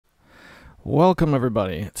Welcome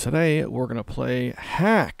everybody. Today we're going to play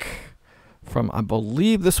Hack from, I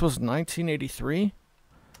believe this was 1983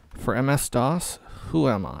 for MS-DOS. Who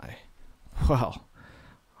am I? Well,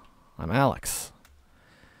 I'm Alex.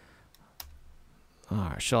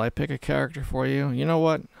 Alright, shall I pick a character for you? You know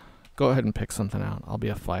what? Go ahead and pick something out. I'll be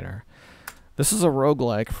a fighter. This is a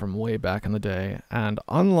roguelike from way back in the day, and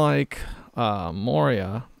unlike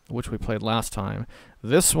Moria, which we played last time,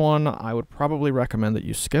 this one I would probably recommend that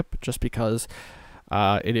you skip just because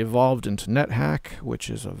it evolved into NetHack, which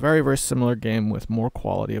is a very, very similar game with more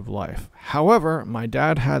quality of life. However, my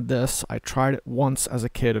dad had this. I tried it once as a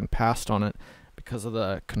kid and passed on it because of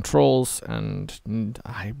the controls, and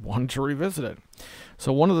I wanted to revisit it.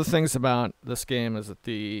 So one of the things about this game is that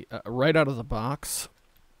the right out of the box,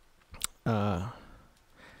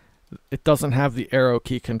 it doesn't have the arrow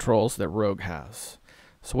key controls that Rogue has.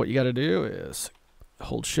 So what you got to do is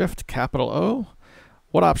hold Shift, capital O.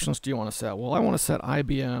 What options do you want to set? Well, I want to set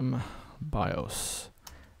IBM BIOS.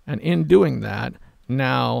 And in doing that,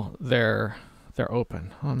 now they're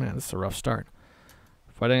open. Oh man, this is a rough start.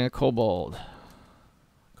 Fighting a kobold.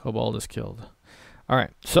 Kobold is killed. All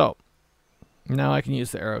right, so now I can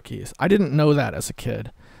use the arrow keys. I didn't know that as a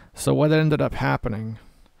kid. So what ended up happening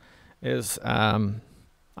is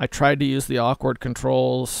I tried to use the awkward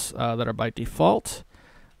controls that are by default,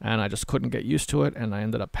 and I just couldn't get used to it, and I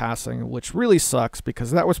ended up passing, which really sucks because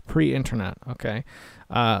that was pre-internet, okay?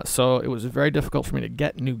 So it was very difficult for me to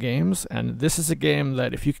get new games, and this is a game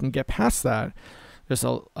that if you can get past that, there's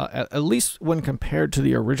at least when compared to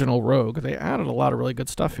the original Rogue, they added a lot of really good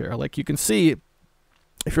stuff here. Like you can see,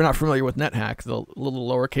 if you're not familiar with NetHack, the little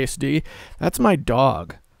lowercase d, that's my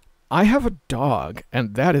dog. I have a dog,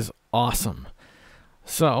 and that is awesome.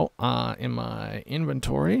 So in my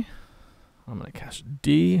inventory, I'm going to cast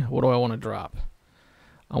D. What do I want to drop?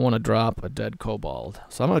 I want to drop a dead kobold.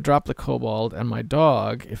 So I'm going to drop the kobold, and my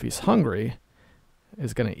dog, if he's hungry,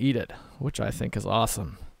 is going to eat it, which I think is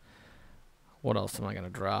awesome. What else am I going to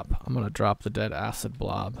drop? I'm going to drop the dead acid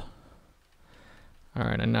blob. All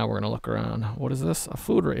right, and now we're going to look around. What is this? A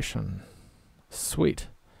food ration. Sweet.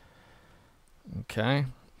 Okay.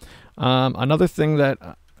 Another thing that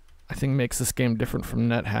I think makes this game different from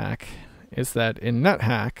NetHack is that in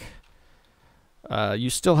NetHack, you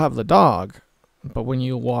still have the dog, but when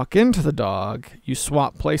you walk into the dog, you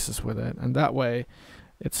swap places with it, and that way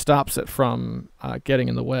it stops it from getting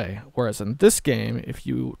in the way. Whereas in this game, if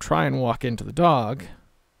you try and walk into the dog,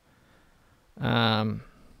 you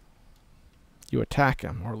attack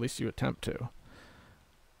him, or at least you attempt to,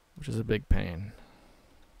 which is a big pain.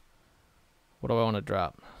 What do I want to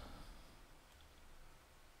drop?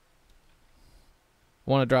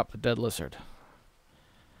 I want to drop the dead lizard.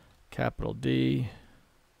 Capital D.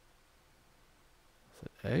 Is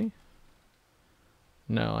it A?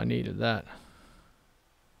 No, I needed that.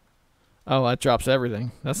 Oh, that drops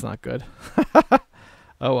everything. That's not good.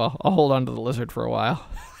 Oh well, I'll hold on to the lizard for a while.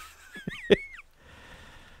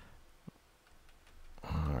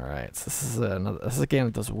 Alright, so this is a game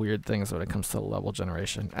that does weird things when it comes to level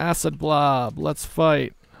generation. Acid blob, let's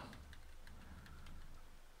fight.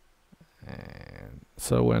 And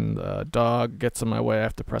so when the dog gets in my way, I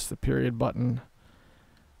have to press the period button,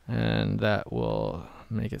 and that will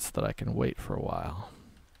make it so that I can wait for a while.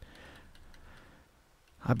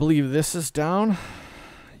 I believe this is down.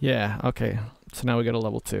 Yeah, okay. So now we go to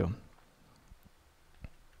level 2.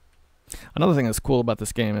 Another thing that's cool about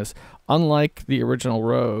this game is, unlike the original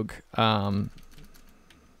Rogue, it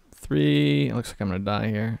looks like I'm going to die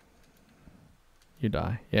here. You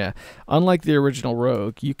die, yeah. Unlike the original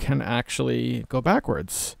Rogue, you can actually go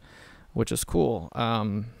backwards, which is cool.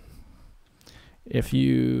 If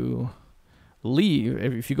you leave,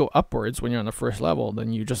 if you go upwards when you're on the first level,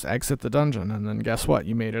 then you just exit the dungeon, and then guess what?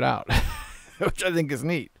 You made it out, which I think is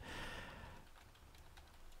neat.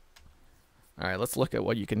 All right, let's look at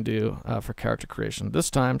what you can do for character creation.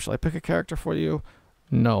 This time, shall I pick a character for you?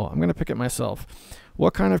 No, I'm going to pick it myself.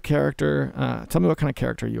 What kind of character? Tell me what kind of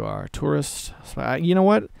character you are. Tourist? You know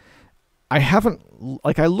what? I haven't,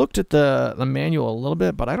 I looked at the manual a little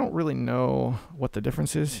bit, but I don't really know what the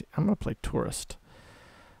difference is. I'm going to play tourist.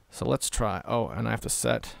 So let's try. Oh, and I have to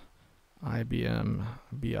set IBM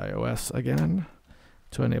BIOS again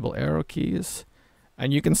to enable arrow keys.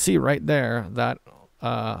 And you can see right there that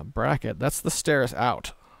bracket, that's the stairs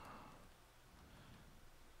out.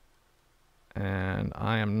 And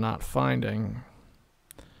I am not finding,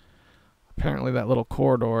 apparently that little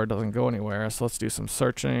corridor doesn't go anywhere, so let's do some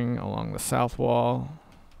searching along the south wall.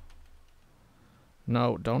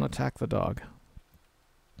 No, don't attack the dog.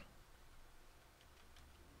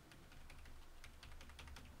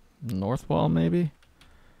 North wall, maybe?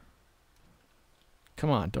 Come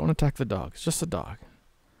on, don't attack the dog. It's just a dog.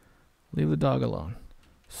 Leave the dog alone.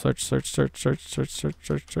 Search, search, search, search, search, search,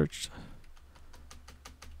 search, search.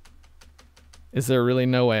 Is there really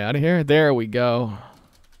no way out of here? There we go.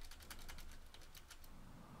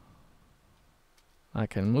 I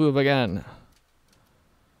can move again.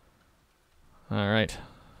 All right.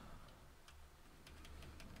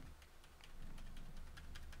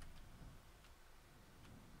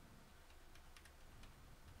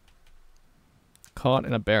 Caught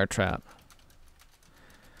in a bear trap.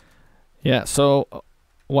 Yeah, so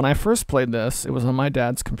when I first played this, it was on my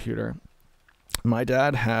dad's computer. My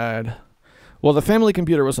dad had, well, the family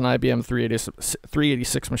computer was an IBM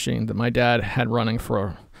 386 machine that my dad had running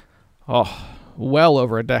for, well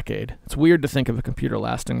over a decade. It's weird to think of a computer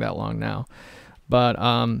lasting that long now. But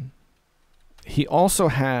he also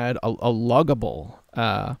had a luggable,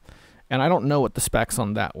 and I don't know what the specs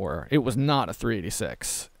on that were. It was not a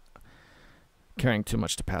 386. Carrying too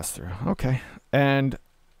much to pass through. Okay. And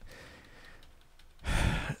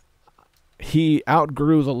he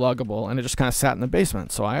outgrew the luggable, and it just kind of sat in the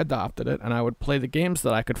basement. So I adopted it, and I would play the games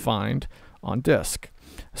that I could find on disk.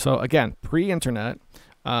 So again, pre-internet,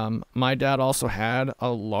 my dad also had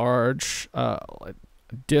a large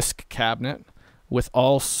disk cabinet with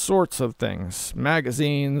all sorts of things,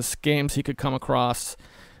 magazines, games he could come across,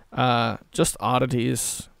 just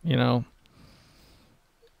oddities, you know.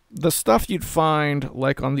 The stuff you'd find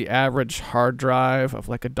like on the average hard drive of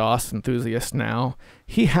like a DOS enthusiast now,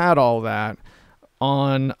 he had all that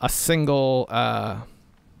on a single, in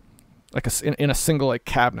a single like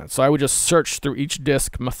cabinet. So I would just search through each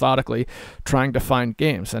disk methodically, trying to find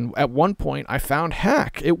games. And at one point, I found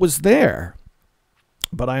Hack. It was there,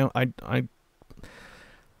 but I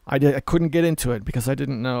couldn't get into it because I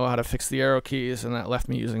didn't know how to fix the arrow keys, and that left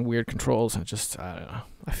me using weird controls. And just, I don't know.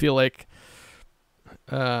 I feel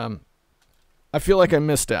like I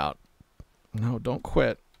missed out. No, don't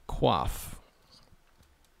quit. Quaff.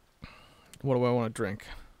 What do I want to drink?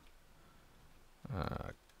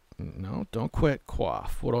 No, don't quit.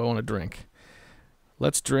 Quaff. What do I want to drink?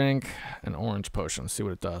 Let's drink an orange potion. See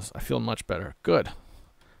what it does. I feel much better. Good.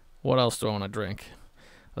 What else do I want to drink?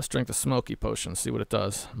 Let's drink the smoky potion. See what it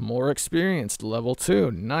does. More experienced. Level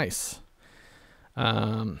 2. Nice.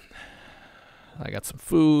 I got some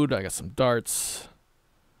food. I got some darts.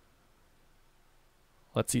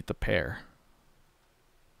 Let's eat the pear.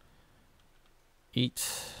 Eat.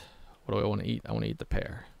 What do I want to eat? I want to eat the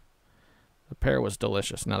pear. The pear was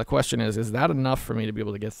delicious. Now the question is that enough for me to be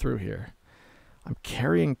able to get through here? I'm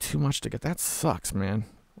carrying too much to get. That sucks, man.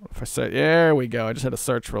 What if I say, there we go. I just had to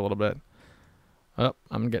search for a little bit. Oh,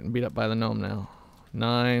 I'm getting beat up by the gnome now.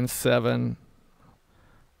 9, 7.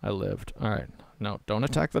 I lived. All right. No, don't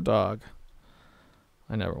attack the dog.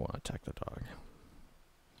 I never want to attack the dog.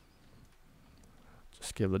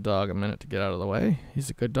 Just give the dog a minute to get out of the way. He's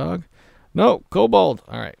a good dog. No, kobold.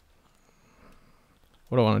 All right.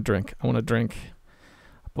 What do I want to drink? I want to drink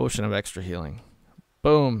a potion of extra healing.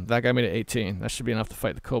 Boom. That got me to 18. That should be enough to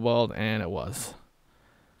fight the kobold, and it was.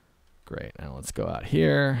 Great. Now let's go out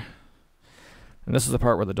here. And this is the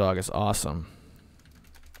part where the dog is awesome.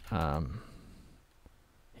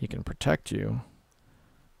 He can protect you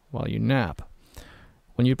while you nap.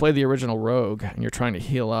 When you play the original Rogue and you're trying to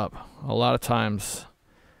heal up, a lot of times,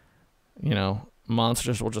 you know,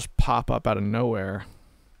 monsters will just pop up out of nowhere,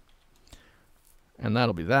 and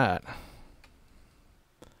that'll be that.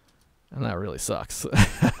 And that really sucks.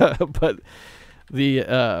 But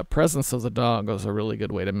the presence of the dog was a really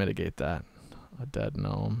good way to mitigate that. A dead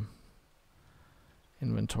gnome.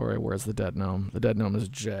 Inventory, where's the dead gnome? The dead gnome is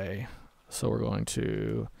J. So we're going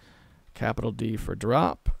to capital D for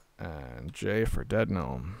drop and J for dead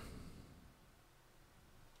gnome.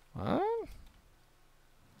 What?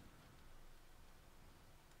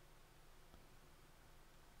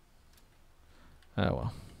 Oh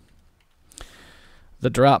well. The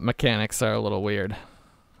drop mechanics are a little weird.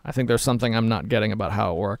 I think there's something I'm not getting about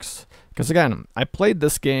how it works. Because again, I played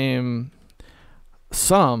this game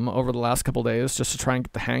some over the last couple days just to try and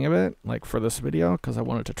get the hang of it, like for this video, because I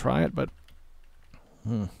wanted to try it, but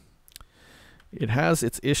it has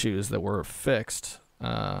its issues that were fixed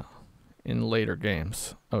in later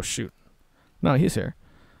games. Oh shoot. No, he's here.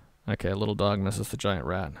 Okay, little dog misses the giant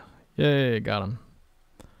rat. Yay, got him.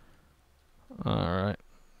 Alright.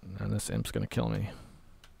 And this imp's gonna kill me.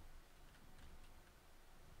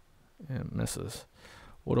 It misses.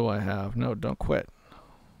 What do I have? No, don't quit. I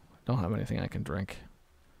don't have anything I can drink.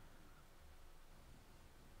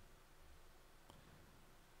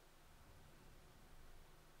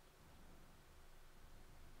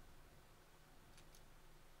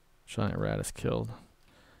 Giant rat is killed.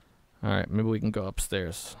 Alright, maybe we can go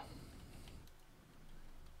upstairs.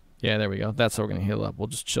 Yeah, there we go. That's how we're going to heal up. We'll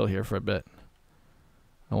just chill here for a bit.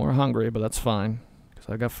 And we're hungry, but that's fine, because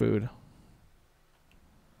I got food.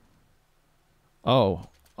 Oh.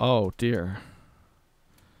 Oh, dear.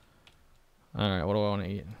 Alright, what do I want to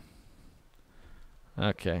eat?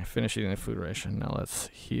 Okay, finish eating the food ration. Now let's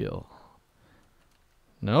heal.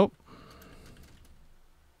 Nope.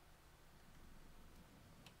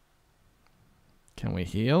 Can we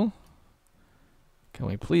heal? Can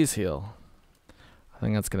we please heal? I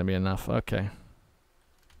think that's going to be enough. Okay.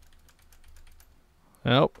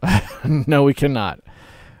 Nope. No, we cannot.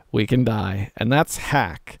 We can die. And that's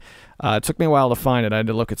hack. It took me a while to find it. I had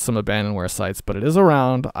to look at some abandonware sites, but it is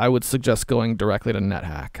around. I would suggest going directly to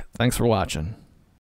NetHack. Thanks for watching.